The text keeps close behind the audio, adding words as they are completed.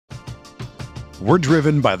We're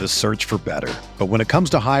driven by the search for better. But when it comes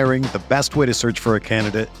to hiring, the best way to search for a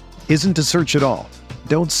candidate isn't to search at all.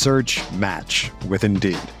 Don't search, match with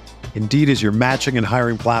Indeed. Indeed is your matching and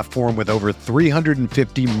hiring platform with over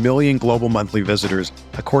 350 million global monthly visitors,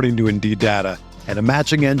 according to Indeed data, and a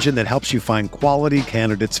matching engine that helps you find quality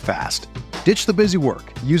candidates fast. Ditch the busy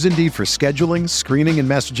work. Use Indeed for scheduling, screening, and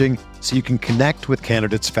messaging so you can connect with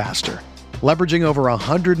candidates faster. Leveraging over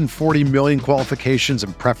 140 million qualifications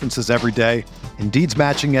and preferences every day, Indeed's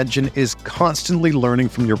matching engine is constantly learning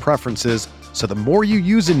from your preferences, so the more you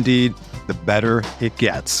use Indeed, the better it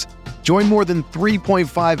gets. Join more than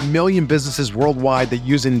 3.5 million businesses worldwide that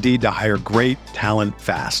use Indeed to hire great talent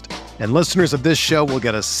fast. And listeners of this show will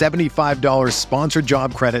get a $75 sponsored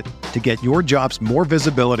job credit to get your jobs more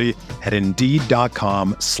visibility at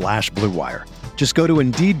Indeed.com/Blue Wire. Just go to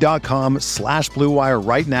Indeed.com/Blue Wire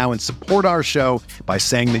right now and support our show by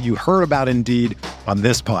saying that you heard about Indeed on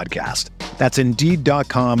this podcast. That's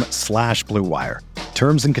Indeed.com/Blue Wire.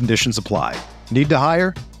 Terms and conditions apply. Need to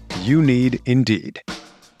hire? You need Indeed.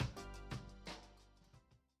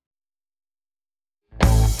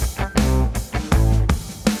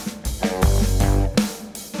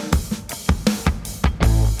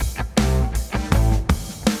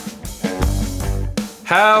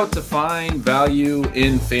 How to find value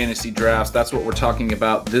in fantasy drafts. That's what we're talking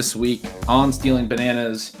about this week on Stealing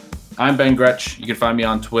Bananas. I'm Ben Gretsch. You can find me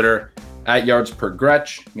on Twitter at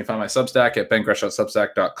YardsPerGretsch. You can find my Substack at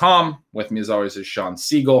bengretsch.substack.com. With me as always is Sean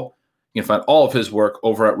Siegel. You can find all of his work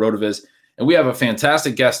over at Rotoviz. And we have a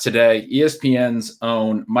fantastic guest today, ESPN's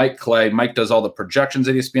own Mike Clay. Mike does all the projections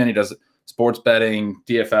at ESPN. He does sports betting,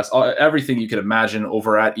 DFS, everything you could imagine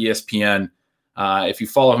over at ESPN. If you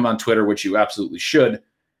follow him on Twitter, which you absolutely should,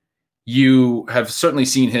 you have certainly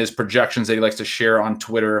seen his projections that he likes to share on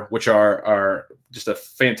Twitter, which are just a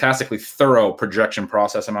fantastically thorough projection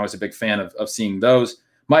process. I'm always a big fan of seeing those.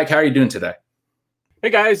 Mike, how are you doing today? Hey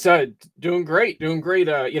guys, doing great.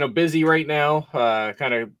 Busy right now.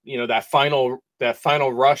 Kind of, that final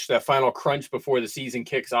rush, that final crunch before the season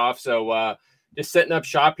kicks off. So just setting up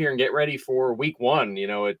shop here and get ready for week one.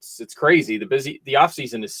 It's crazy. The off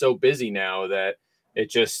season is so busy now that it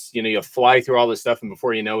just, you fly through all this stuff and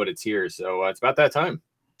before you know it, it's here. So it's about that time.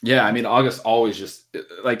 Yeah. I mean, August always just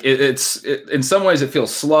like it's in some ways it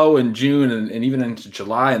feels slow in June and even into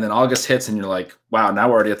July. And then August hits and you're like, wow, now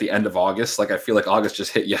we're already at the end of August. Like, I feel like August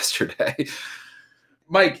just hit yesterday.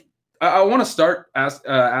 Mike, I want to start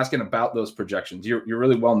asking about those projections. You're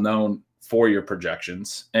really well known for your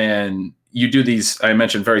projections, and you do these, I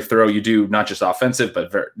mentioned, very thorough. You do not just offensive, but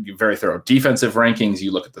very thorough defensive rankings.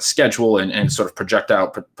 You look at the schedule and sort of project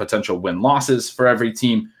out potential win-losses for every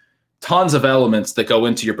team. Tons of elements that go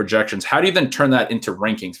into your projections. How do you then turn that into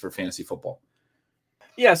rankings for fantasy football?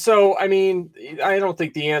 Yeah, so I mean, I don't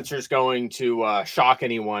think the answer is going to shock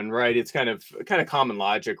anyone, right? It's kind of common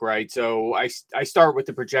logic, right? So I start with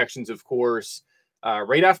the projections, of course,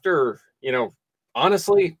 right after,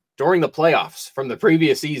 honestly, during the playoffs from the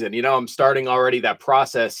previous season. I'm starting already that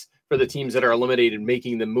process for the teams that are eliminated,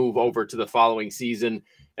 making the move over to the following season.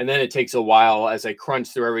 And then it takes a while as I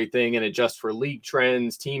crunch through everything and adjust for league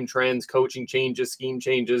trends, team trends, coaching changes, scheme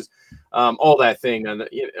changes, all that thing, and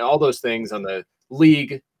all those things on the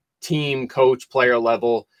league, team, coach, player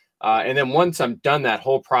level. And then once I'm done that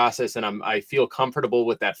whole process and I feel comfortable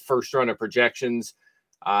with that first run of projections,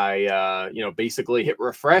 I basically hit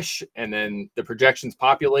refresh and then the projections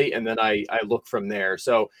populate and then I look from there.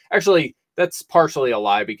 So actually that's partially a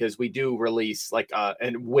lie because we do release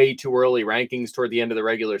and way too early rankings toward the end of the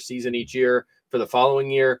regular season each year for the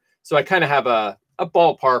following year. So I kind of have a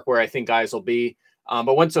ballpark where I think guys will be.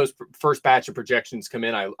 But once those first batch of projections come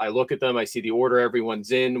in, I look at them, I see the order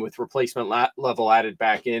everyone's in with replacement level added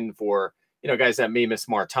back in for, guys that may miss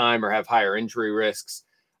more time or have higher injury risks.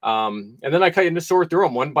 And then I kind of sort through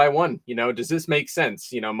them one by one. Does this make sense?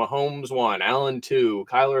 Mahomes 1, Allen 2,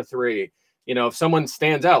 Kyler 3. If someone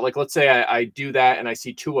stands out, like let's say I do that and I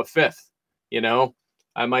see Tua 5th,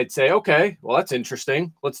 I might say, okay, well, that's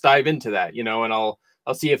interesting. Let's dive into that, and I'll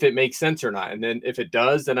see if it makes sense or not. And then if it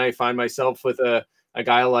does, then I find myself with a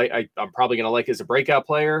guy I'm probably going to like as a breakout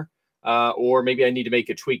player, or maybe I need to make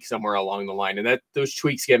a tweak somewhere along the line. And those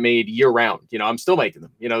tweaks get made year round. I'm still making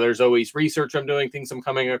them. There's always research I'm doing, things I'm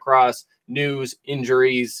coming across, news,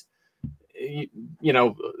 injuries,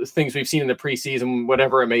 things we've seen in the preseason,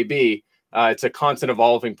 whatever it may be. It's a constant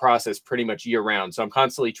evolving process pretty much year round. So I'm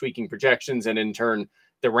constantly tweaking projections and in turn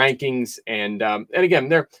the rankings. And again,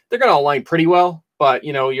 they're going to align pretty well, but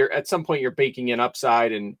you're at some point you're baking in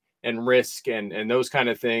upside and risk and those kind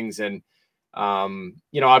of things. And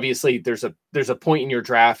obviously there's a point in your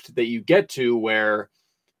draft that you get to where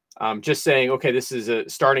Just saying, okay, this is a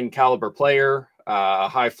starting caliber player, a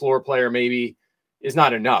high floor player maybe, is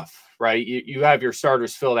not enough, right? You have your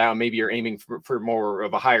starters filled out. Maybe you're aiming for more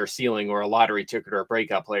of a higher ceiling or a lottery ticket or a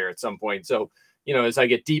breakout player at some point. So, as I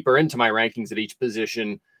get deeper into my rankings at each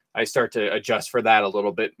position, I start to adjust for that a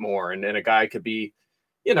little bit more. And then a guy could be,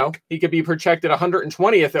 he could be projected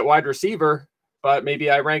 120th at wide receiver, but maybe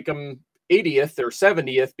I rank him 80th or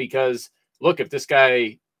 70th because, look, if this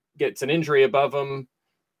guy gets an injury above him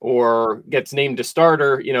or gets named a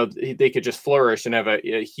starter, they could just flourish and have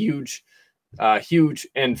a huge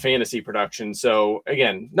end fantasy production. So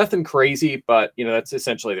again, nothing crazy, but that's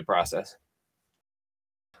essentially the process.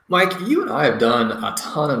 Mike, you and I have done a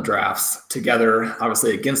ton of drafts together,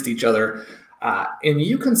 obviously against each other, and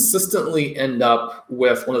you consistently end up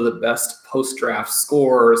with one of the best post-draft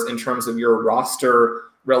scores in terms of your roster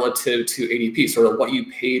relative to ADP, sort of what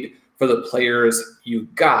you paid for the players you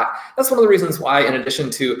got. That's one of the reasons why, in addition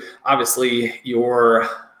to obviously your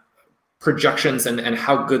projections and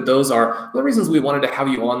how good those are, one of the reasons we wanted to have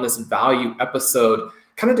you on this value episode,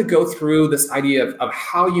 kind of to go through this idea of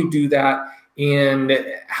how you do that and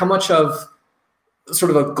how much of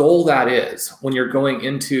sort of a goal that is when you're going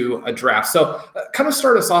into a draft. So kind of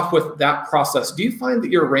start us off with that process. Do you find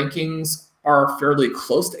that your rankings are fairly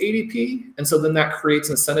close to ADP, and so then that creates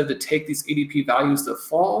incentive to take these ADP values that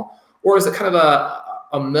fall? Or is it kind of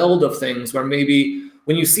a meld of things where maybe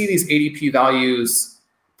when you see these ADP values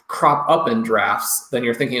crop up in drafts, then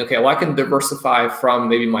you're thinking, okay, well, I can diversify from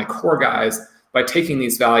maybe my core guys by taking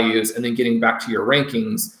these values and then getting back to your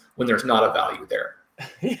rankings when there's not a value there?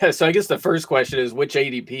 Yeah, so I guess the first question is which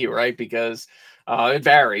ADP, right? Because it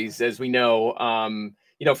varies, as we know.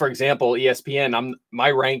 For example, ESPN, my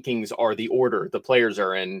rankings are the order the players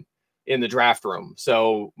are in the draft room.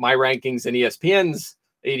 So my rankings and ESPN's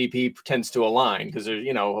ADP tends to align because there's,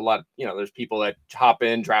 a lot, there's people that hop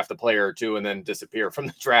in, draft a player or two, and then disappear from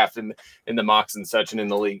the draft and in the mocks and such and in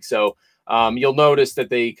the league. So you'll notice that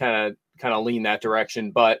they kind of lean that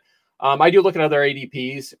direction. But I do look at other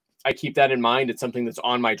ADPs. I keep that in mind. It's something that's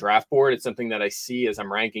on my draft board. It's something that I see as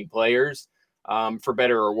I'm ranking players, for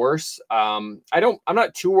better or worse. I'm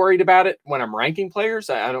not too worried about it when I'm ranking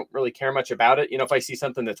players. I don't really care much about it. If I see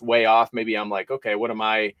something that's way off, maybe I'm like, okay, what am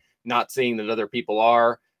I not seeing that other people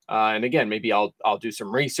are? And again, maybe I'll do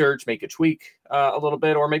some research, make a tweak a little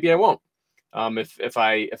bit, or maybe I won't. If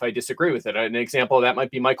I disagree with it. An example of that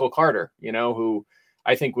might be Michael Carter, who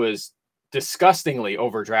I think was disgustingly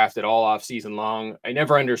overdrafted all off season long. I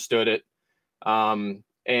never understood it.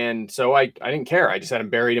 And so I didn't care. I just had him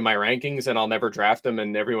buried in my rankings and I'll never draft him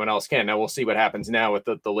and everyone else can. Now we'll see what happens now with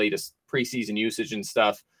the latest preseason usage and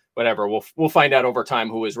stuff, whatever. We'll find out over time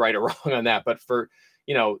who was right or wrong on that. But for,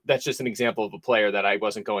 that's just an example of a player that I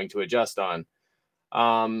wasn't going to adjust on.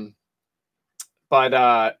 But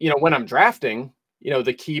when I'm drafting,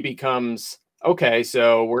 the key becomes, okay,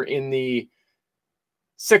 so we're in the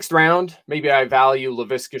 6th round. Maybe I value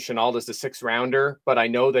Laviska Shenault as the 6th rounder, but I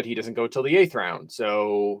know that he doesn't go till the 8th round.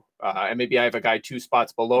 So, and maybe I have a guy 2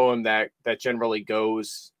 spots below him that generally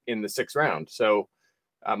goes in the 6th round. So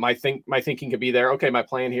my thinking could be there. Okay, my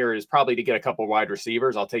plan here is probably to get a couple wide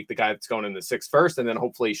receivers. I'll take the guy that's going in the 6th first, and then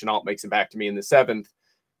hopefully Shenault makes it back to me in the 7th.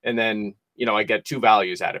 And then, I get 2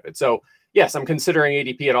 values out of it. So yes, I'm considering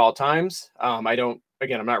ADP at all times. I'm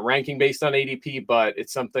not ranking based on ADP, but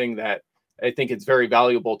it's something that I think it's very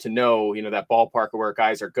valuable to know, that ballpark of where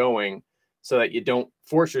guys are going so that you don't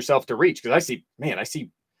force yourself to reach. Because I see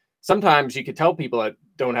sometimes you could tell people that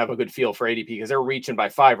don't have a good feel for ADP because they're reaching by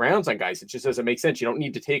 5 rounds on guys. It just doesn't make sense. You don't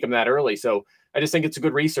need to take them that early. So I just think it's a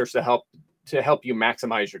good research to help you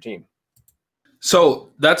maximize your team. So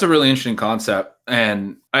that's a really interesting concept.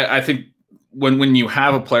 And I think when you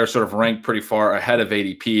have a player sort of ranked pretty far ahead of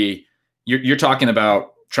ADP, you're talking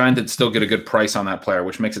about trying to still get a good price on that player,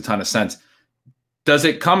 which makes a ton of sense. Does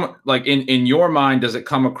it come like in your mind, does it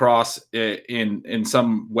come across in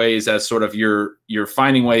some ways as sort of you're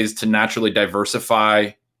finding ways to naturally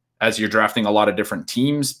diversify as you're drafting a lot of different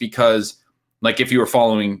teams? Because like if you were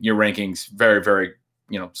following your rankings very, very,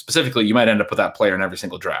 specifically, you might end up with that player in every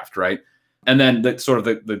single draft, right? And then the sort of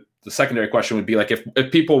the secondary question would be like,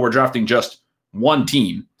 if people were drafting just one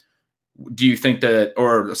team, do you think that,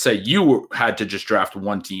 or say you had to just draft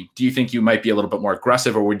one team, do you think you might be a little bit more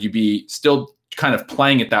aggressive, or would you be still kind of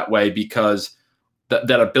playing it that way because that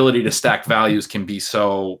ability to stack values can be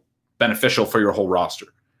so beneficial for your whole roster?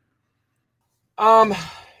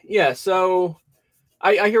 Yeah. So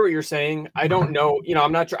I hear what you're saying. I don't know.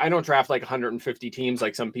 I don't draft like 150 teams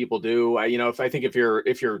like some people do.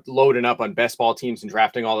 If you're loading up on best ball teams and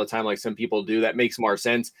drafting all the time like some people do, that makes more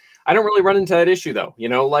sense. I don't really run into that issue though.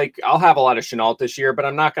 Like I'll have a lot of Chenault this year, but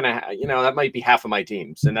I'm not going to, that might be half of my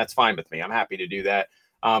teams, and that's fine with me. I'm happy to do that.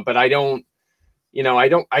 But I don't,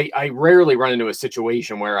 I rarely run into a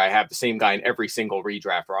situation where I have the same guy in every single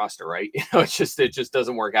redraft roster, right? It just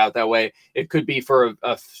doesn't work out that way. It could be for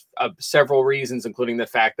several reasons, including the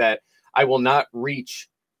fact that I will not reach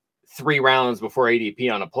 3 rounds before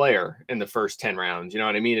ADP on a player in the first 10 rounds. You know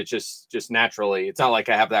what I mean? It's just naturally, it's not like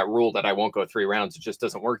I have that rule that I won't go 3 rounds. It just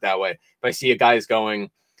doesn't work that way. If I see a guy is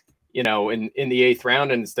going, in the 8th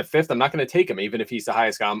round and it's the 5th, I'm not going to take him, even if he's the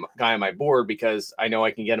highest guy on my board, because I know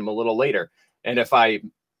I can get him a little later. And if I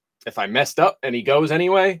messed up and he goes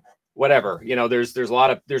anyway, whatever, there's a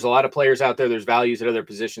lot of players out there. There's values at other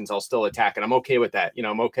positions. I'll still attack, and I'm okay with that.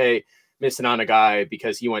 I'm okay missing on a guy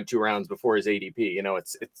because he went 2 rounds before his ADP.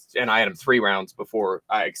 And I had him 3 rounds before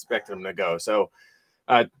I expected him to go. So,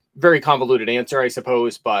 very convoluted answer, I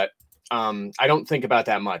suppose, but I don't think about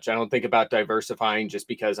that much. I don't think about diversifying just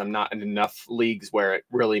because I'm not in enough leagues where it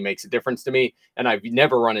really makes a difference to me. And I've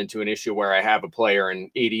never run into an issue where I have a player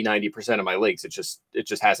in 80-90% of my leagues. It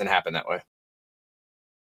just hasn't happened that way.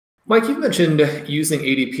 Mike, you mentioned using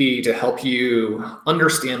ADP to help you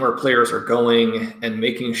understand where players are going and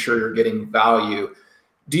making sure you're getting value.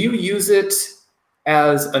 Do you use it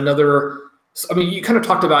as another? I mean, you kind of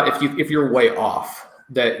talked about if you're way off,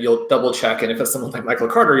 that you'll double check. And if it's someone like Michael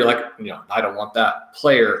Carter, you're like, I don't want that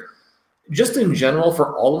player. Just in general,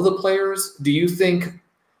 for all of the players, do you think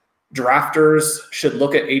drafters should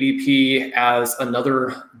look at ADP as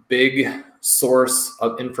another big source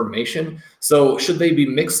of information? So should they be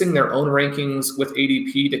mixing their own rankings with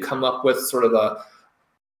ADP to come up with sort of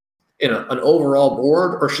an overall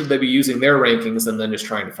board, or should they be using their rankings and then just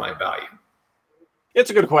trying to find value? It's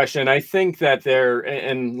a good question. I think that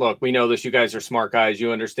and look, we know this, you guys are smart guys.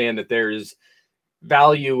 You understand that there's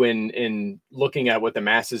value in looking at what the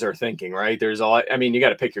masses are thinking, right? There's a lot. I mean, you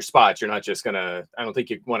got to pick your spots. You're not just I don't think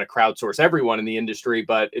you want to crowdsource everyone in the industry,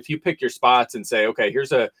 but if you pick your spots and say, okay,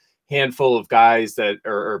 here's a handful of guys that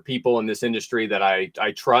are people in this industry that I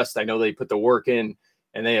trust. I know they put the work in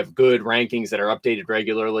and they have good rankings that are updated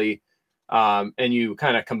regularly. And you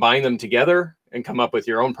kind of combine them together and come up with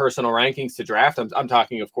your own personal rankings to draft. I'm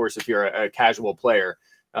talking, of course, if you're a casual player,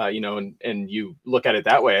 and you look at it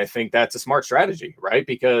that way, I think that's a smart strategy, right?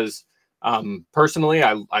 Because personally,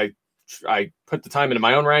 I put the time into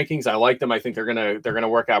my own rankings. I like them. I think they're gonna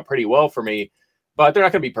work out pretty well for me, but they're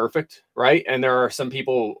not gonna be perfect, right? And there are some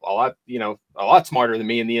people a lot smarter than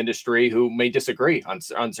me in the industry who may disagree on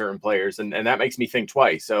certain players, and that makes me think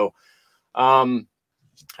twice. So,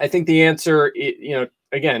 I think the answer,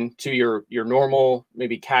 again, to your normal,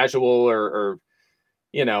 maybe casual or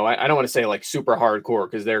I don't want to say like super hardcore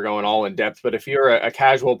because they're going all in depth, but if you're a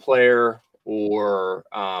casual player or,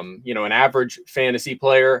 an average fantasy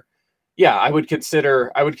player, yeah, I would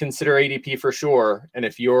consider ADP for sure. And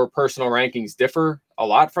if your personal rankings differ a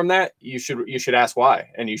lot from that, you should ask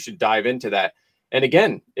why, and you should dive into that. And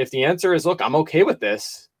again, if the answer is, look, I'm okay with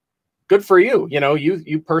this, good for you.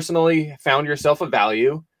 You personally found yourself a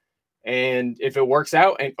value. And if it works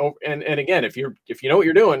out, and again, if you know what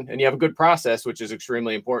you're doing and you have a good process, which is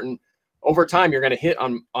extremely important, over time you're going to hit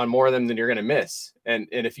on more of them than you're going to miss. And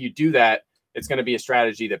if you do that, it's going to be a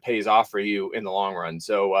strategy that pays off for you in the long run.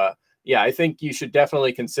 So yeah, I think you should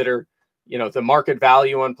definitely consider, the market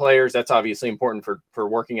value on players. That's obviously important for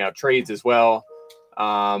working out trades as well.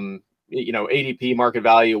 ADP, market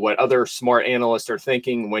value, what other smart analysts are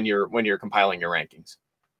thinking when you're compiling your rankings.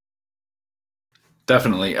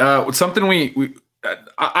 Definitely. Something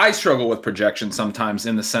I struggle with projection sometimes,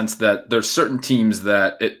 in the sense that there's certain teams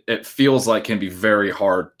that it feels like can be very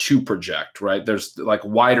hard to project, right? There's like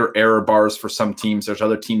wider error bars for some teams. There's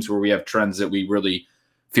other teams where we have trends that we really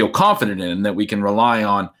feel confident in and that we can rely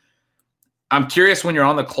on. I'm curious, when you're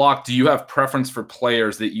on the clock, do you have preference for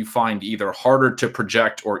players that you find either harder to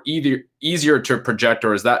project or either easier to project,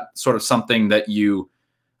 or is that sort of something that you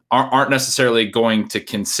aren't necessarily going to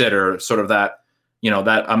consider, sort of that,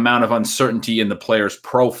 that amount of uncertainty in the player's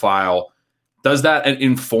profile? Does that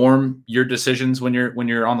inform your decisions when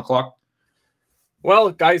you're on the clock?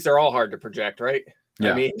 Well, guys are all hard to project, right?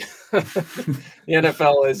 Yeah. I mean, the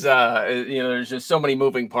NFL is, there's just so many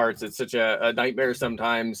moving parts. It's such a nightmare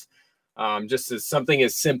sometimes. Just as something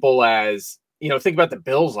as simple as, think about the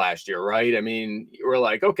Bills last year, right? I mean, we're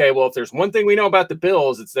like, okay, well, if there's one thing we know about the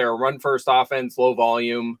Bills, it's their run first offense, low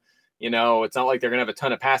volume, It's not like they're going to have a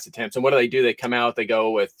ton of pass attempts. And what do? They come out, they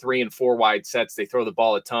go with 3 and 4 wide sets. They throw the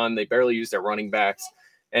ball a ton. They barely use their running backs,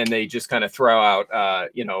 and they just kind of throw out,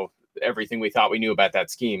 everything we thought we knew about that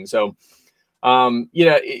scheme. So,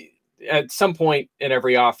 at some point in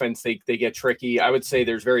every offense, they get tricky. I would say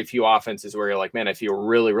there's very few offenses where you're like, man, I feel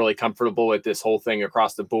really, really comfortable with this whole thing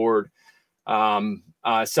across the board.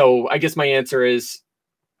 So I guess my answer is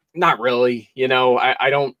not really. I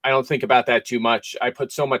don't think about that too much. I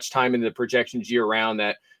put so much time into the projections year round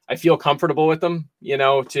that I feel comfortable with them,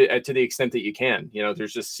 to the extent that you can.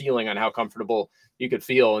 There's just ceiling on how comfortable you could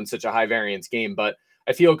feel in such a high variance game. But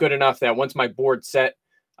I feel good enough that once my board's set,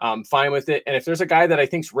 I'm fine with it. And if there's a guy that I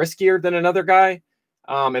think's riskier than another guy,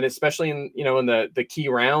 and especially in the key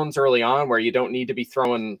rounds early on where you don't need to be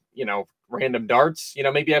throwing, random darts,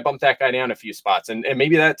 maybe I bump that guy down a few spots. And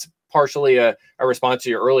maybe that's partially a response to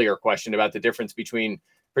your earlier question about the difference between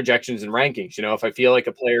projections and rankings. If I feel like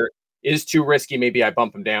a player is too risky, maybe I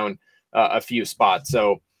bump him down a few spots.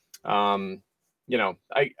 So, I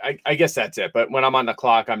guess that's it. But when I'm on the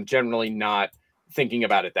clock, I'm generally not thinking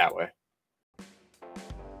about it that way.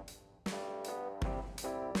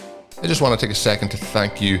 I just want to take a second to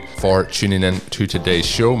thank you for tuning in to today's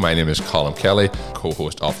show. My name is Colin Kelly,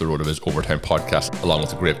 co-host of the RotoViz Overtime podcast, along with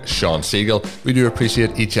the great Sean Siegel. We do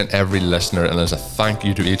appreciate each and every listener, and as a thank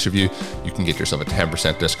you to each of you, you can get yourself a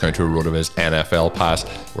 10% discount to a RotoViz NFL pass.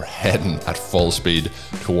 We're heading at full speed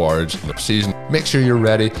towards the season. Make sure you're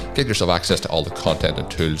ready. Get yourself access to all the content and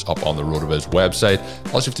tools up on the RotoViz website.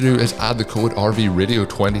 All you have to do is add the code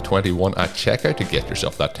RVRadio2021 at checkout to get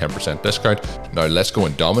yourself that 10% discount. Now let's go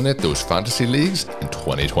and dominate those fantasy leagues in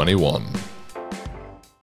 2021.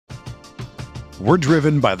 We're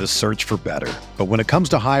driven by the search for better. But when it comes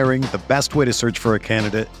to hiring, the best way to search for a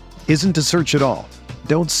candidate isn't to search at all.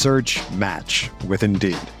 Don't search, match with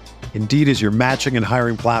Indeed. Indeed is your matching and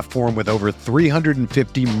hiring platform with over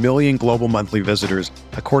 350 million global monthly visitors,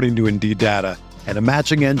 according to Indeed data, and a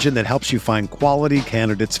matching engine that helps you find quality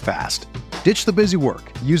candidates fast. Ditch the busy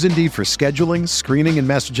work. Use Indeed for scheduling, screening, and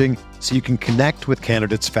messaging so you can connect with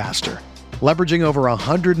candidates faster. Leveraging over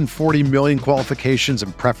 140 million qualifications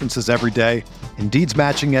and preferences every day, Indeed's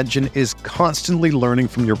matching engine is constantly learning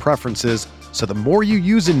from your preferences, so the more you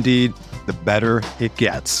use Indeed, the better it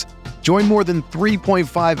gets. Join more than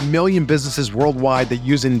 3.5 million businesses worldwide that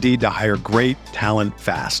use Indeed to hire great talent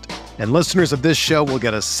fast. And listeners of this show will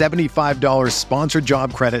get a $75 sponsored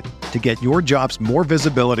job credit to get your jobs more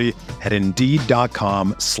visibility at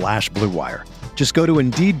Indeed.com/Blue Wire. Just go to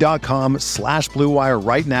Indeed.com/Blue Wire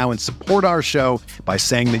right now and support our show by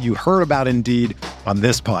saying that you heard about Indeed on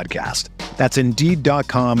this podcast. That's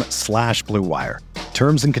Indeed.com/Blue Wire.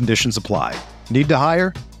 Terms and conditions apply. Need to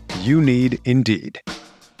hire? You need Indeed.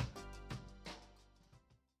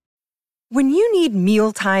 When you need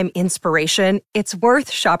mealtime inspiration, it's worth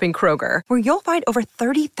shopping Kroger, where you'll find over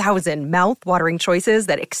 30,000 mouth-watering choices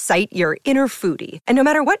that excite your inner foodie. And no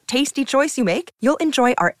matter what tasty choice you make, you'll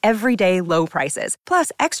enjoy our everyday low prices,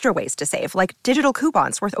 plus extra ways to save, like digital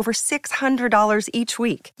coupons worth over $600 each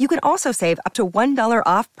week. You can also save up to $1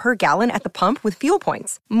 off per gallon at the pump with fuel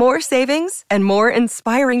points. More savings and more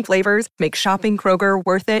inspiring flavors make shopping Kroger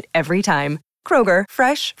worth it every time. Kroger,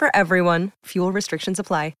 fresh for everyone. Fuel restrictions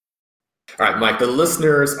apply. All right, Mike, the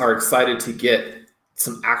listeners are excited to get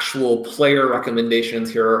some actual player recommendations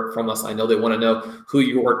here from us. I know they want to know who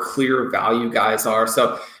your clear value guys are.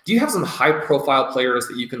 So do you have some high profile players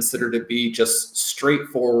that you consider to be just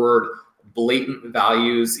straightforward, blatant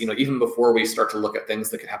values, even before we start to look at things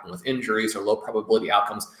that could happen with injuries or low probability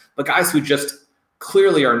outcomes, but guys who just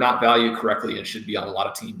clearly are not valued correctly and should be on a lot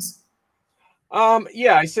of teams? So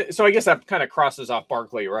I guess that kind of crosses off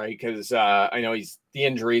Barkley, right? Because I know the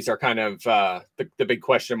injuries are kind of the big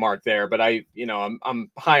question mark there. But I'm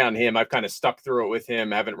high on him. I've kind of stuck through it with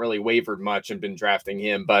him. Haven't really wavered much and been drafting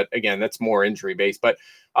him. But again, that's more injury based. But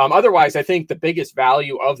otherwise, I think the biggest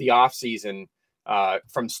value of the offseason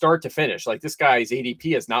from start to finish, like this guy's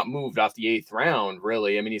ADP has not moved off the 8th round,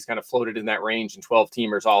 really. I mean, he's kind of floated in that range in 12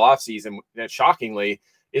 teamers all offseason. Shockingly,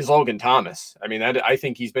 is Logan Thomas. I mean, I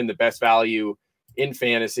think he's been the best value in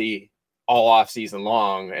fantasy all off season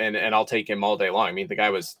long, and I'll take him all day long. I mean, the guy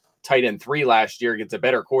was tight end 3 last year, gets a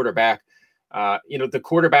better quarterback. The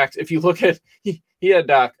quarterbacks, if you look at, he had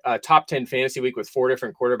a top 10 fantasy week with 4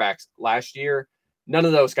 different quarterbacks last year. None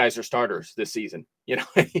of those guys are starters this season. He's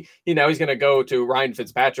going to go to Ryan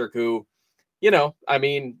Fitzpatrick, who, he's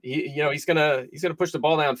going to push the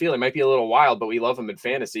ball downfield. It might be a little wild, but we love him in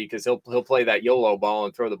fantasy because he'll play that YOLO ball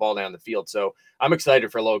and throw the ball down the field. So I'm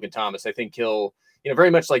excited for Logan Thomas. I think he'll,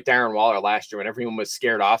 very much like Darren Waller last year when everyone was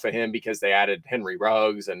scared off of him because they added Henry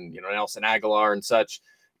Ruggs and, Nelson Aguilar and such.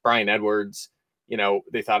 Brian Edwards,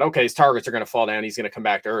 they thought, okay, his targets are going to fall down. He's going to come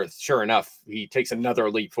back to earth. Sure enough, he takes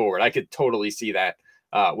another leap forward. I could totally see that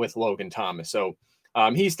with Logan Thomas. So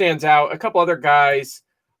he stands out. A couple other guys,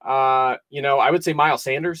 I would say Miles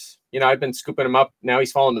Sanders. I've been scooping him up. Now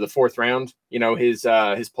he's fallen to the 4th round.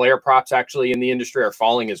 His player props actually in the industry are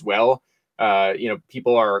falling as well.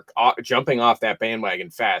 People are jumping off that bandwagon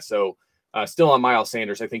fast. So still on Miles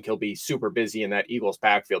Sanders, I think he'll be super busy in that Eagles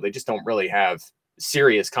backfield. They just don't really have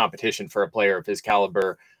serious competition for a player of his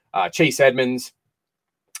caliber. Chase Edmonds,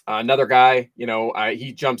 another guy,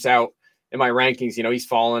 he jumps out in my rankings. He's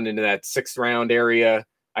fallen into that 6th round area.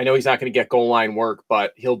 I know he's not going to get goal line work,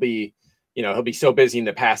 but he'll be so busy in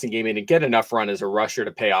the passing game and get enough run as a rusher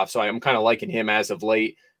to pay off. So I'm kind of liking him as of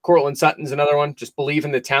late. Cortland Sutton's another one. Just believe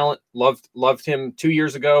in the talent. Loved him 2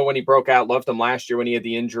 years ago when he broke out. Loved him last year when he had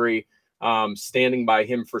the injury. Standing by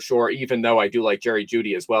him for sure, even though I do like Jerry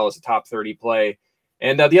Jeudy as well as a top 30 play.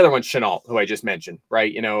 And the other one's Shenault, who I just mentioned,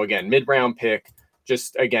 right? Again, mid-round pick,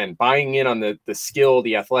 just, again, buying in on the skill,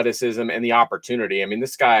 the athleticism, and the opportunity. I mean,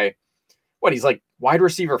 this guy, he's like wide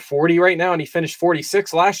receiver 40 right now, and he finished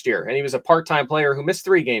 46 last year. And he was a part-time player who missed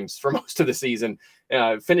 3 games for most of the season.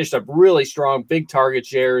 Finished up really strong, big target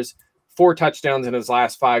shares, 4 touchdowns in his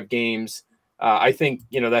last 5 games. I think,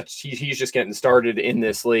 that's he's just getting started in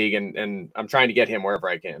this league, and I'm trying to get him wherever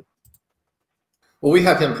I can. Well, we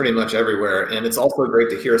have him pretty much everywhere, and it's also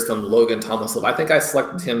great to hear some Logan Thomas love. I think I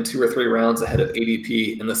selected him 2 or 3 rounds ahead of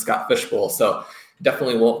ADP in the Scott Fish Bowl, so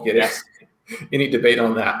definitely won't get any debate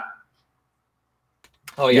on that.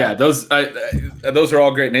 Oh yeah, those are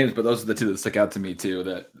all great names, but those are the 2 that stick out to me too.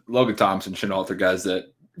 That Logan Thomas and Shenault are guys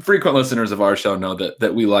that frequent listeners of our show know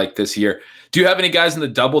that we like this year. Do you have any guys in the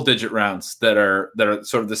double-digit rounds that are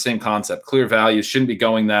sort of the same concept? Clear values, shouldn't be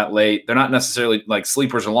going that late. They're not necessarily like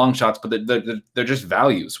sleepers or long shots, but they're just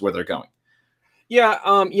values where they're going. Yeah,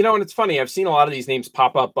 and it's funny. I've seen a lot of these names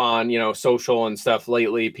pop up on social and stuff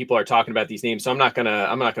lately. People are talking about these names, so I'm not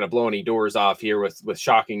gonna blow any doors off here with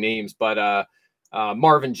shocking names. But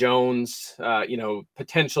Marvin Jones,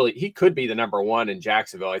 potentially he could be the number 1 in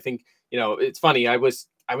Jacksonville. I think it's funny. I was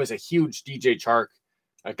a huge DJ Chark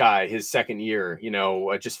guy his second year,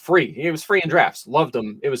 just free. He was free in drafts. Loved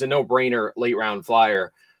him. It was a no-brainer late round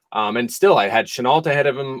flyer. And still I had Shenault ahead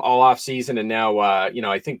of him all off season. And now,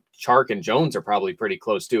 I think Chark and Jones are probably pretty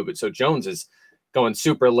close too. But so Jones is going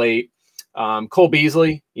super late. Cole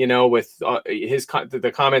Beasley, with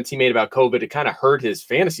the comments he made about COVID, it kind of hurt his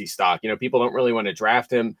fantasy stock. People don't really want to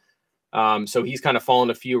draft him. So he's kind of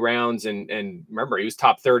fallen a few rounds, and remember, he was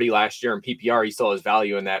top 30 last year in PPR. He still has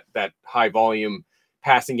value in that high volume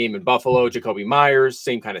passing game in Buffalo. Jacoby Myers,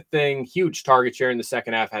 same kind of thing. Huge target share in the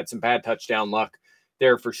second half, had some bad touchdown luck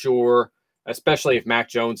there for sure, especially if Mac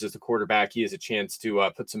Jones is the quarterback. He has a chance to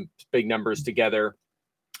put some big numbers together.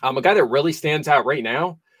 A guy that really stands out right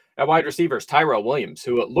now at wide receiver is Tyrell Williams,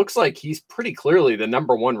 who it looks like he's pretty clearly the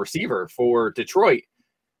number 1 receiver for Detroit.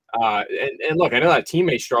 And look, I know that team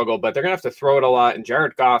may struggle, but they're going to have to throw it a lot. And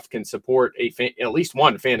Jared Goff can support at least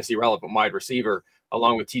one fantasy relevant wide receiver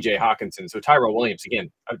along with TJ Hawkinson. So Tyrell Williams, again,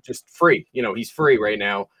 just free. He's free right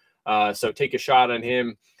now. So take a shot on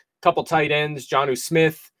him. Couple tight ends, Jonnu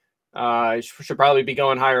Smith should probably be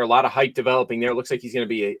going higher. A lot of hype developing there. It looks like he's going to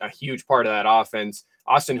be a huge part of that offense.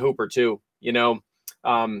 Austin Hooper too.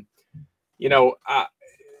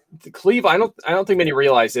 Cleveland, I don't think many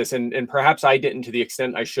realize this, and perhaps I didn't to the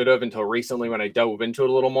extent I should have until recently when I dove into it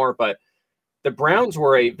a little more, but the Browns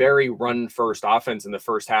were a very run-first offense in the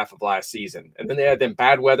first half of last season. And then they had them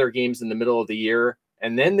bad weather games in the middle of the year,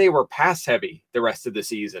 and then they were pass-heavy the rest of the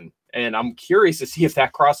season. And I'm curious to see if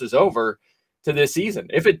that crosses over to this season.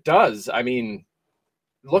 If it does, I mean,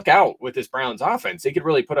 look out with this Browns offense. They could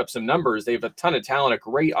really put up some numbers. They have a ton of talent, a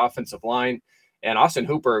great offensive line, and Austin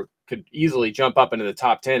Hooper could easily jump up into the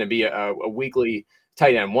top 10 and be a weekly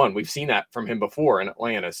tight end 1. We've seen that from him before in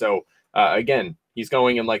Atlanta. So again, he's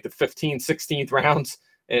going in like the 15th, 16th rounds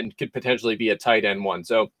and could potentially be a tight end 1.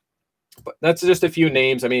 So but that's just a few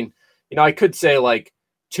names. I mean, I could say like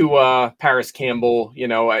Tua, Paris Campbell,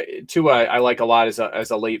 Tua I like a lot as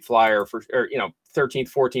a late flyer for, 13th,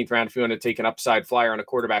 14th round if you want to take an upside flyer on a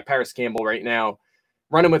quarterback. Paris Campbell right now,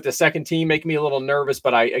 running with the second team, making me a little nervous,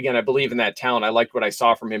 but I believe in that talent. I liked what I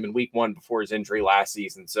saw from him in week 1 before his injury last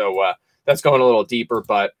season. So that's going a little deeper,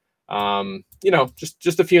 but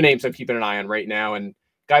just a few names I'm keeping an eye on right now. And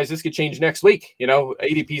guys, this could change next week.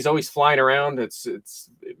 ADP is always flying around. It's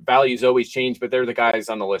values always change, but they're the guys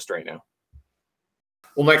on the list right now.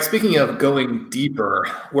 Well, Mike, speaking of going deeper,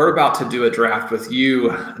 we're about to do a draft with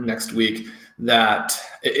you next week that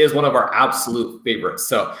is one of our absolute favorites.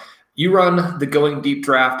 So You run the Going Deep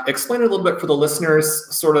draft. Explain it a little bit for the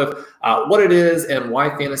listeners, sort of what it is and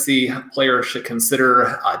why fantasy players should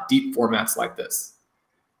consider deep formats like this.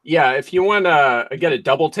 Yeah, if you want to get a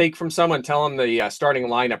double take from someone, tell them the starting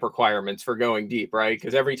lineup requirements for Going Deep, right?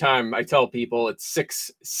 Because every time I tell people it's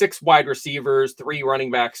six wide receivers, 3 running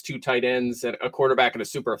backs, 2 tight ends, and a quarterback and a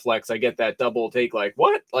super flex, I get that double take. Like,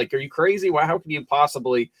 what? Like, are you crazy? Why? How can you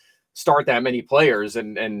possibly start that many players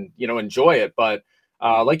and enjoy it? But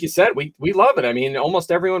like you said, we love it. I mean,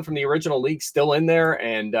 almost everyone from the original league still in there,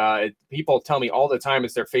 and people tell me all the time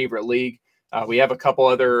it's their favorite league. We have a couple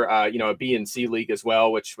other, a B and C league as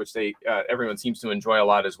well, which they everyone seems to enjoy a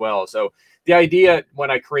lot as well. So the idea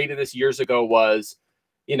when I created this years ago was,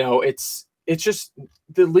 it's just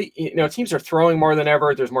the league. Teams are throwing more than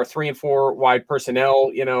ever. There's more 3 and 4 wide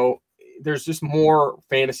personnel. There's just more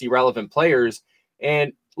fantasy relevant players.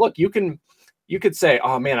 And look, you could say,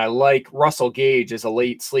 oh man, I like Russell Gage as a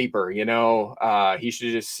late sleeper. He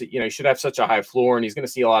should just, he should have such a high floor, and he's going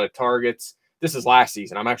to see a lot of targets. This is last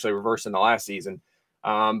season. I'm actually reversing the last season.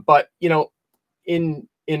 But in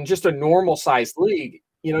just a normal sized league,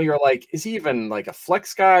 you're like, is he even like a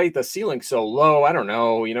flex guy? The ceiling's so low. I don't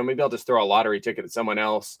know. Maybe I'll just throw a lottery ticket at someone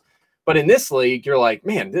else. But in this league, you're like,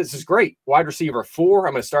 man, this is great. Wide receiver 4.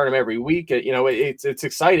 I'm going to start him every week. It's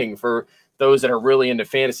exciting for those that are really into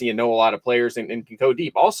fantasy and know a lot of players and can go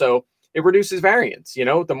deep. Also, it reduces variance.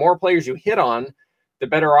 The more players you hit on, the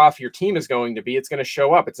better off your team is going to be. It's going to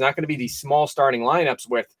show up. It's not going to be these small starting lineups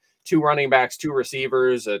with 2 running backs, 2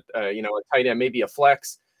 receivers, a tight end, maybe a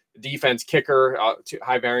flex, defense, kicker, 2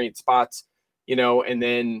 high variant spots, and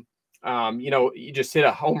then, you just hit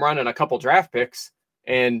a home run and a couple draft picks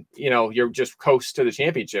and, you're just coast to the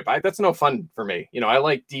championship. That's no fun for me. I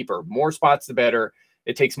like deeper, more spots, the better.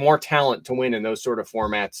 It takes more talent to win in those sort of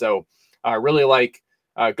formats. So I really like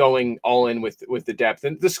going all in with the depth,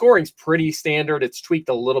 and the scoring's pretty standard. It's tweaked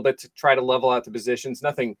a little bit to try to level out the positions,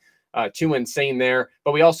 nothing too insane there,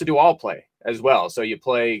 but we also do all play as well. So you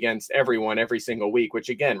play against everyone every single week, which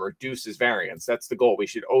again reduces variance. That's the goal. We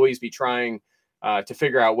should always be trying to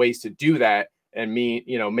figure out ways to do that and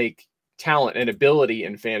make talent and ability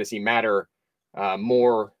in fantasy matter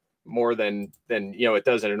more than it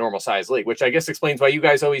does in a normal size league, which I guess explains why you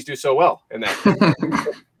guys always do so well in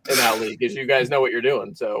that in that league, because you guys know what you're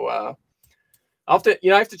doing. So I'll have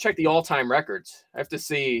to, I have to check the all-time records. I have to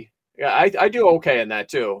see. Yeah, I do okay in that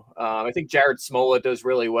too. I think Jared Smola does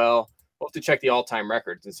really well. We'll have to check the all-time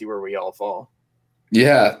records and see where we all fall.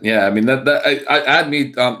 Yeah. I mean, I add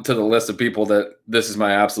me to the list of people that this is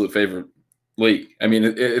my absolute favorite league. I mean,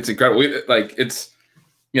 it's incredible. It's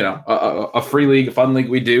a free league, a fun league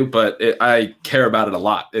we do, but I care about it a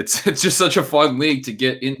lot. It's just such a fun league to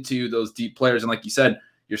get into those deep players, and like you said,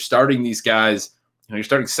 you're starting these guys. You're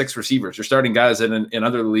starting 6 receivers. You're starting guys that in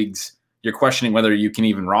other leagues you're questioning whether you can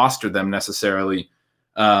even roster them necessarily.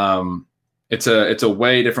 It's a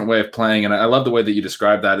way different way of playing, and I love the way that you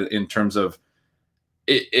describe that in terms of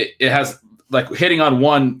it has, like, hitting on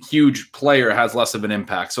one huge player has less of an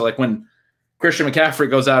impact. So like when Christian McCaffrey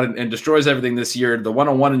goes out and destroys everything this year, the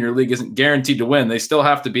 1-on-1 in your league isn't guaranteed to win. They still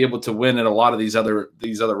have to be able to win at a lot of these other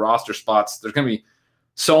roster spots. There's going to be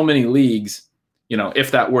so many leagues,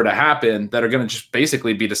 if that were to happen, that are going to just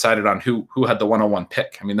basically be decided on who had the 1-on-1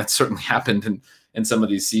 pick. I mean, that's certainly happened in some of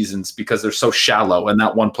these seasons because they're so shallow and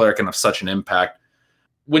that one player can have such an impact.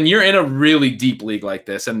 When you're in a really deep league like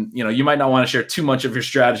this, and you might not want to share too much of your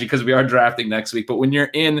strategy because we are drafting next week, but when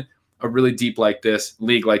you're in a really deep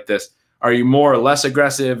league like this, are you more or less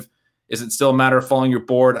aggressive? Is it still a matter of following your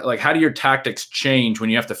board? Like, how do your tactics change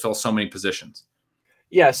when you have to fill so many positions?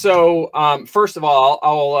 Yeah. So first of all,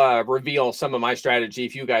 I'll reveal some of my strategy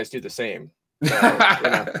if you guys do the same. So,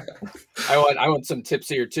 I want some tips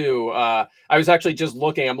here too. I was actually just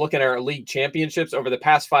looking. I'm looking at our league championships over the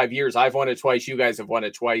past 5 years. I've won it twice. You guys have won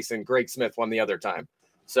it twice, and Greg Smith won the other time.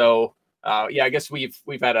 So I guess we've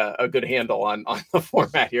had a good handle on the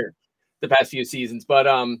format here the past few seasons. But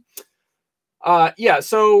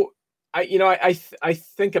So I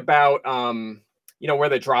think about where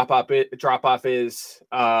the drop off is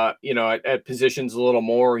at positions a little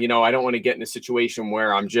more. I don't want to get in a situation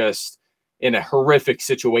where I'm just in a horrific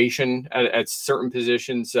situation at certain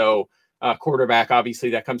positions. So quarterback, obviously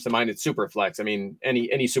that comes to mind. It's super flex. I mean,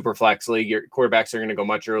 any super flex league, your quarterbacks are going to go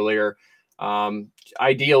much earlier.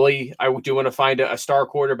 Ideally, I do want to find a star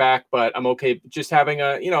quarterback, but I'm okay just having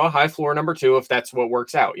a high floor number 2 if that's what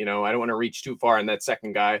works out. I don't want to reach too far in that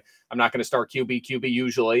second guy. I'm not going to start QB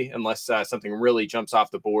usually unless something really jumps off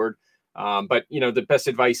the board. But the best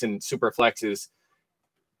advice in super flex is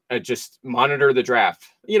just monitor the draft.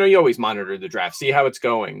 You always monitor the draft, see how it's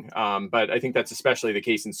going. But I think that's especially the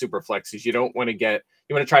case in Superflex, is you want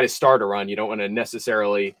to try to start a run. You don't want to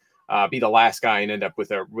necessarily be the last guy and end up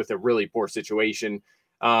with a really poor situation.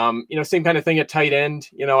 Same kind of thing at tight end.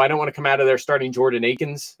 I don't want to come out of there starting Jordan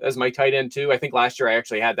Akins as my tight end too. I think last year I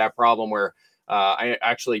actually had that problem where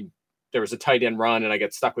there was a tight end run and I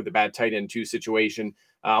got stuck with a bad tight end 2 situation.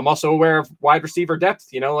 I'm also aware of wide receiver depth,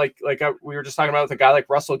 we were just talking about with a guy like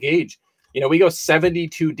Russell Gage. We go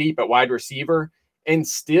 72 deep at wide receiver, and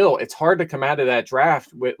still it's hard to come out of that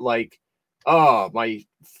draft with my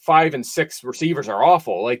 5 and 6 receivers are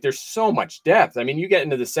awful. Like, there's so much depth. I mean, you get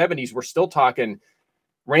into the 70s, we're still talking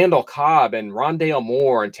Randall Cobb and Rondale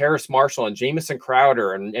Moore and Terrace Marshall and Jamison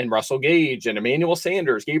Crowder and Russell Gage and Emmanuel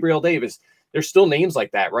Sanders, Gabriel Davis. There's still names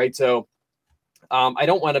like that, right? So I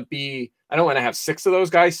don't want to have 6 of those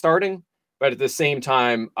guys starting, but at the same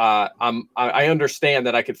time, I understand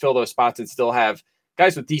that I could fill those spots and still have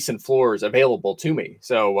guys with decent floors available to me.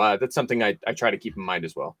 So that's something I try to keep in mind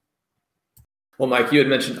as well. Well, Mike, you had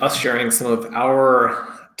mentioned us sharing some of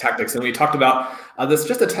our tactics, and we talked about this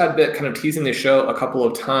just a tad bit, kind of teasing the show a couple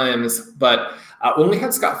of times. But when we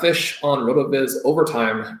had Scott Fish on RotoViz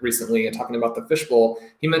Overtime recently and talking about the Fishbowl,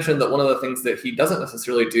 he mentioned that one of the things that he doesn't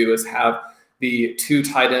necessarily do is have the 2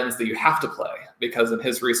 tight ends that you have to play, because in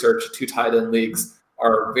his research, 2 tight end leagues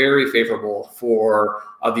are very favorable for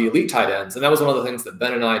the elite tight ends. And that was one of the things that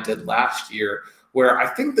Ben and I did last year, where I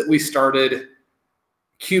think that we started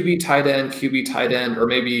QB tight end, or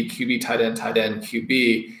maybe QB tight end,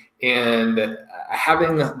 QB. And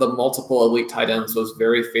having the multiple elite tight ends was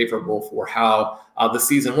very favorable for how the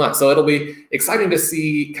season went. So it'll be exciting to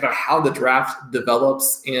see kind of how the draft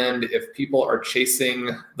develops and if people are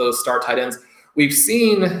chasing those star tight ends. We've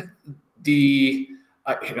seen the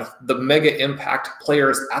mega impact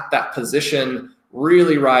players at that position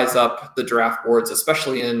really rise up the draft boards,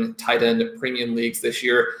 especially in tight end premium leagues this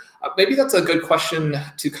year. Maybe that's a good question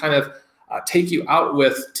to kind of take you out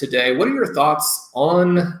with today. What are your thoughts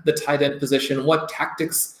on the tight end position? What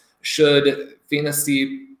tactics should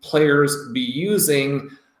fantasy players be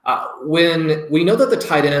using when we know that the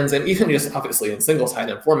tight ends, and even just obviously in single tight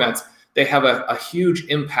end formats, they have a huge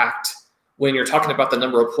impact when you're talking about the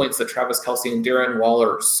number of points that Travis Kelce and Darren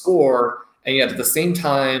Waller score, and yet at the same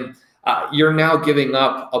time, you're now giving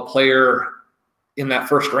up a player in that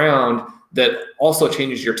first round that also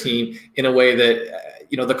changes your team in a way that,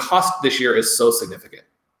 the cost this year is so significant.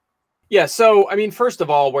 Yeah. So, I mean, first of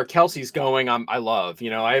all, where Kelce's going, I love,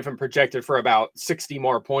 I haven't projected for about 60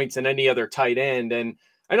 more points than any other tight end. And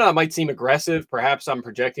I know that might seem aggressive. Perhaps I'm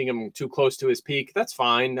projecting him too close to his peak. That's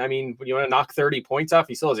fine. I mean, when you want to knock 30 points off,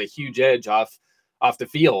 he still has a huge edge off the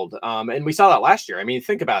field. And we saw that last year. I mean,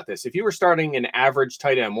 think about this. If you were starting an average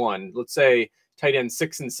tight end 1, let's say tight end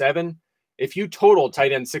 6 and 7, if you totaled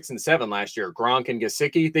tight end 6 and 7 last year, Gronk and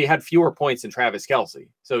Gesicki, they had fewer points than Travis Kelce.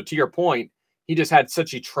 So to your point, he just had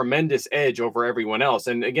such a tremendous edge over everyone else.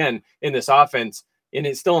 And again, in this offense, and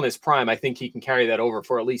it's still in his prime, I think he can carry that over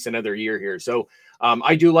for at least another year here. So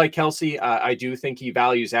I do like Kelce. I do think he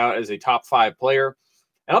values out as a top 5 player.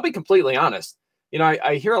 And I'll be completely honest.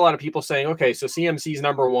 I hear a lot of people saying, okay, so CMC's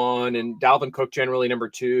number 1 and Dalvin Cook generally number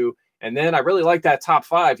 2. And then I really like that top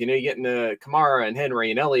 5. You get into Kamara and Henry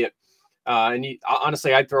and Elliott.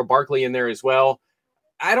 Honestly, I'd throw Barkley in there as well.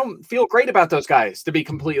 I don't feel great about those guys, to be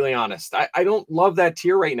completely honest. I don't love that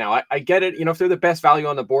tier right now. I get it. If they're the best value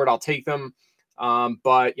on the board, I'll take them.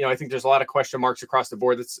 But I think there's a lot of question marks across the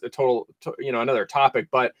board. That's a total, another topic,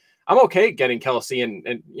 but I'm okay getting Kelce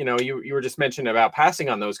and you were just mentioning about passing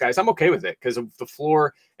on those guys. I'm okay with it because of the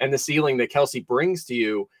floor and the ceiling that Kelce brings to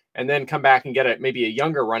you, and then come back and get maybe a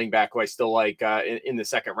younger running back who I still like in the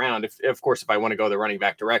second round. If I want to go the running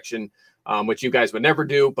back direction, which you guys would never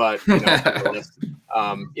do, but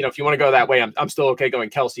if you want to go that way, I'm still okay going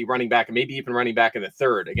Kelce running back and maybe even running back in the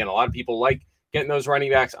third. Again, a lot of people like getting those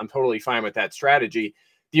running backs. I'm totally fine with that strategy.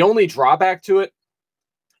 The only drawback to it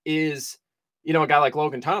is, a guy like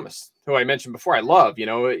Logan Thomas, who I mentioned before, I love,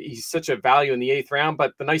 he's such a value in the 8th round,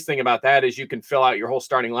 but the nice thing about that is you can fill out your whole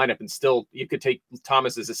starting lineup and still, you could take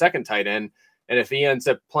Thomas as a second tight end. And if he ends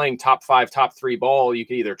up playing top 5, top 3 ball, you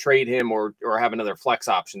can either trade him or have another flex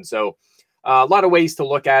option. So a lot of ways to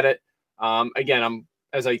look at it. Again,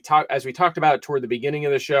 as we talked about toward the beginning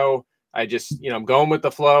of the show, I just, I'm going with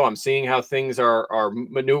the flow. I'm seeing how things are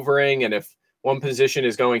maneuvering. And if one position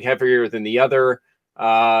is going heavier than the other,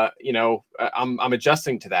 I'm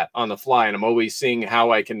adjusting to that on the fly. And I'm always seeing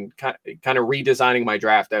how I can kind of redesigning my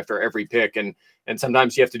draft after every pick. And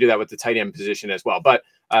sometimes you have to do that with the tight end position as well. But,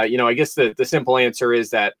 I guess the simple answer is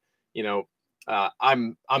that,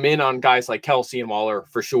 I'm in on guys like Kelsey and Waller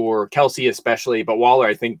for sure. Kelsey especially, but Waller,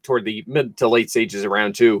 I think toward the mid to late stages of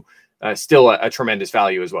round 2, still a tremendous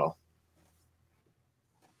value as well.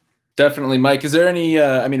 Definitely, Mike. Is there any?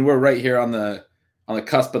 We're right here on the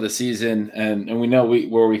cusp of the season, and we know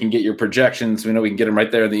where we can get your projections. We know we can get them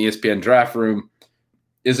right there in the ESPN draft room.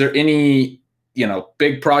 Is there any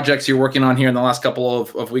big projects you're working on here in the last couple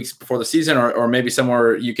of weeks before the season, or maybe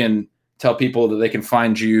somewhere you can tell people that they can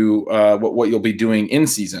find you what you'll be doing in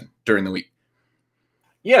season during the week?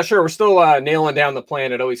 Yeah, sure. We're still nailing down the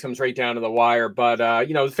plan. It always comes right down to the wire. But,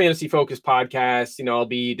 the Fantasy Focus podcast, I'll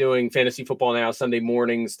be doing Fantasy Football Now Sunday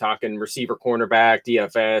mornings, talking receiver, cornerback,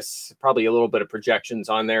 DFS, probably a little bit of projections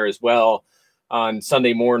on there as well on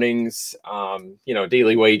Sunday mornings.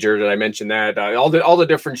 Daily Wager, did I mention that? All the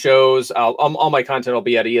different shows. All my content will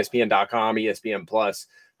be at ESPN.com, ESPN Plus.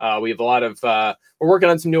 We have a lot of we're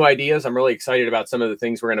working on some new ideas. I'm really excited about some of the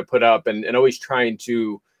things we're going to put up and always trying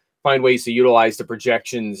to find ways to utilize the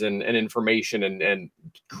projections and information and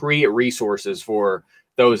create resources for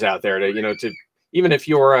those out there to even if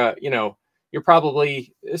you're you're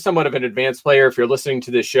probably somewhat of an advanced player if you're listening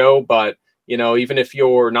to this show, but even if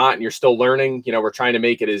you're not and you're still learning, we're trying to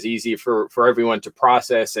make it as easy for everyone to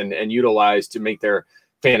process and utilize to make their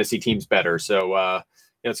fantasy teams better. So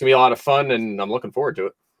it's gonna be a lot of fun and I'm looking forward to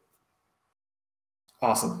it.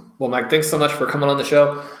 Awesome. Well, Mike, thanks so much for coming on the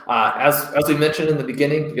show. As we mentioned in the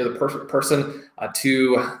beginning, you're the perfect person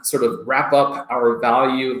to sort of wrap up our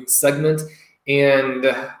value segment. And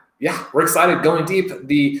we're excited going deep.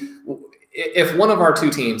 If one of our 2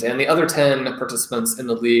 teams and the other 10 participants in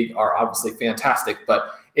the league are obviously fantastic, but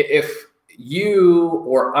if you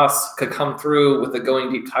or us could come through with the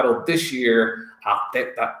Going Deep title this year,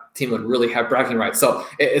 that team would really have bragging rights. So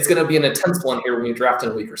it's going to be an intense one here when we draft in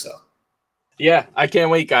a week or so. Yeah, I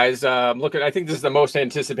can't wait, guys. I think this is the most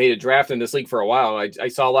anticipated draft in this league for a while. I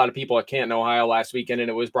saw a lot of people at Canton, Ohio last weekend,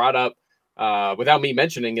 and it was brought up without me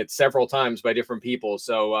mentioning it several times by different people.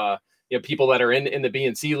 So, people that are in the B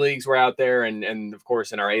and C leagues were out there and of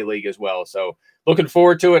course in our A league as well. So looking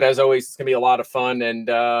forward to it. As always, it's going to be a lot of fun and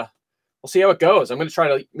we'll see how it goes. I'm going to try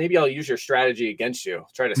to, maybe I'll use your strategy against you.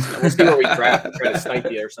 We'll see where we draft and try to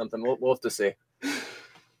snipe you or something. We'll have to see.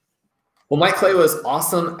 Well, Mike Clay was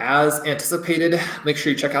awesome as anticipated. Make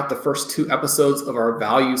sure you check out the first 2 episodes of our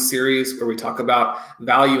value series where we talk about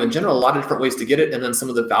value in general, a lot of different ways to get it, and then some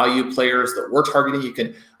of the value players that we're targeting. You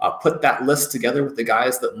can put that list together with the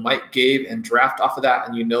guys that Mike gave and draft off of that,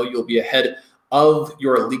 and you'll be ahead of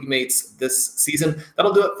your league mates this season.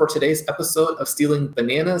 That'll do it for today's episode of Stealing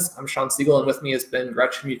Bananas. I'm Sean Siegel, and with me is Ben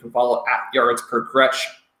Gretch, whom you can follow at YardsPerGretch.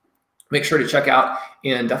 Make sure to check out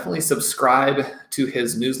and definitely subscribe to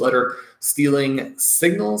his newsletter, Stealing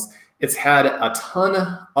Signals. It's had a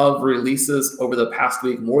ton of releases over the past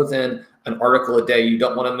week, more than an article a day. You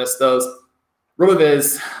don't want to miss those.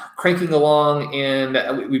 RotoViz cranking along, and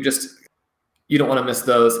you don't want to miss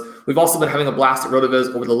those. We've also been having a blast at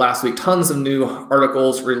RotoViz over the last week. Tons of new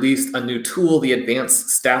articles, released a new tool, the Advanced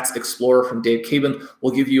Stats Explorer from Dave Caban,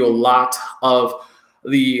 will give you a lot of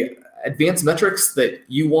the advanced metrics that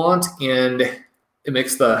you want, and it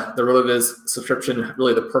makes the RotoViz subscription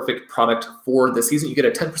really the perfect product for the season. You get a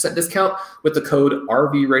 10% discount with the code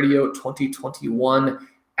RVRadio2021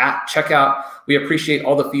 at checkout. We appreciate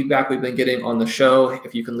all the feedback we've been getting on the show.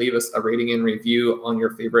 If you can leave us a rating and review on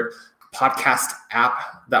your favorite podcast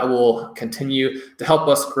app, that will continue to help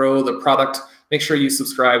us grow the product. Make sure you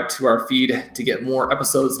subscribe to our feed to get more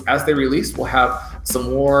episodes as they release. We'll have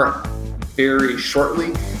some more very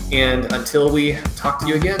shortly. And until we talk to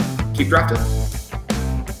you again, keep drafting.